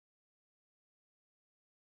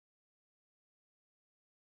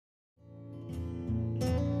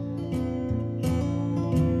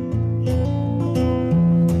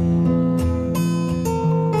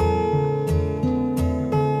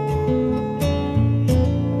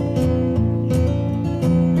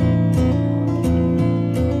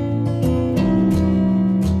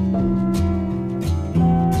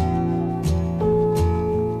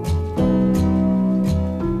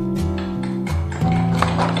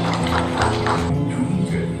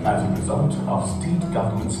result of state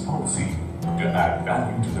government's policy to add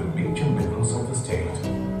value to the major minerals of the state.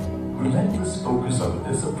 Relentless focus on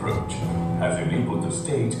this approach has enabled the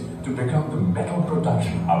state to become the metal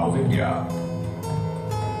production hub of India.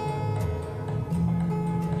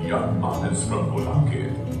 Young Manas from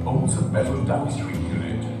Bhubaneswar owns a metal downstream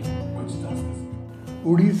unit which does this.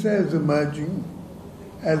 Odisha is emerging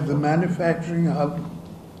as the manufacturing hub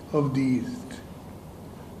of the East.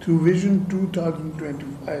 Through Vision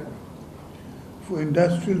 2025 for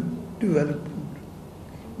industrial development,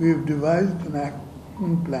 we have devised an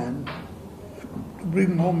action plan to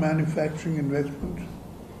bring more manufacturing investments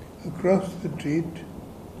across the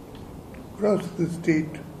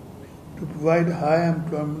state to provide high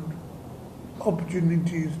employment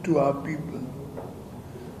opportunities to our people.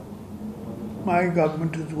 My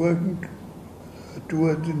government is working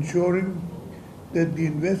towards ensuring that the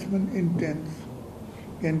investment intents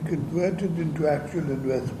can convert it into actual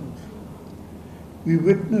investments. We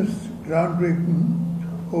witnessed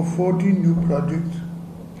groundbreaking of 14 new projects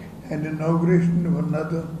and inauguration of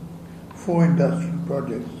another 4 industrial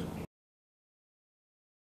projects.